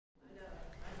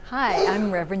Hi,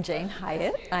 I'm Reverend Jane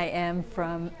Hyatt. I'm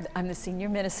the senior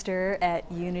minister at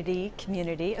Unity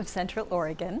Community of Central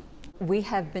Oregon. We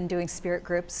have been doing spirit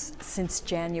groups since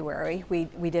January.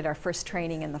 We did our first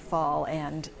training in the fall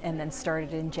and then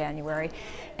started in January.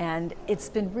 And it's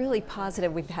been really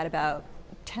positive. We've had about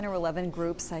 10 or 11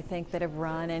 groups, I think, that have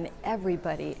run, and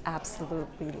everybody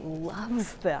absolutely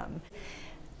loves them.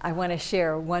 I want to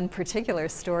share one particular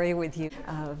story with you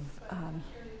of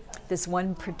this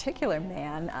one particular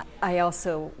man. I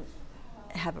also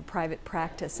have a private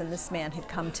practice, and this man had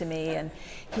come to me, and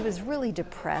he was really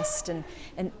depressed and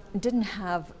didn't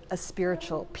have a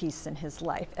spiritual peace in his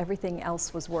life. Everything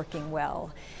else was working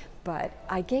well. But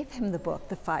I gave him the book,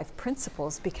 The 5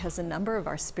 Principles, because a number of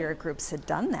our spirit groups had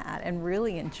done that and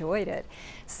really enjoyed it.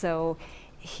 So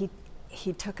he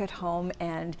took it home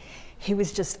and he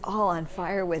was just all on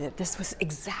fire with it. This was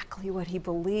exactly what he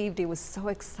believed. He was so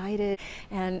excited.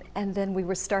 And then we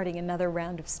were starting another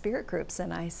round of spirit groups,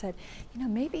 and I said, you know,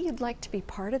 maybe you'd like to be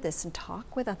part of this and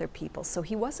talk with other people. So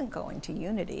he wasn't going to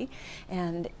Unity,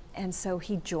 and so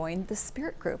he joined the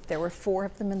spirit group. There were 4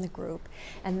 of them in the group,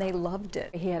 and they loved it.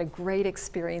 He had a great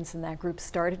experience in that group,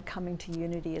 started coming to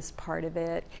Unity as part of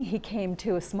it. He came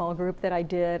to a small group that I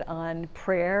did on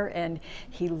prayer, and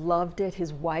he loved it.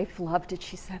 His wife loved it.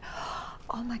 She said,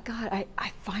 oh my God,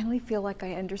 I finally feel like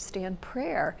I understand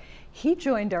prayer. He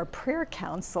joined our prayer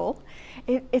council.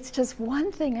 It's just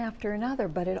one thing after another,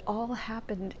 but it all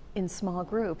happened in small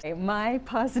groups. My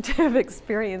positive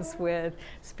experience with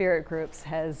spirit groups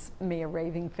has me a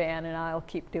raving fan, and I'll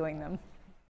keep doing them.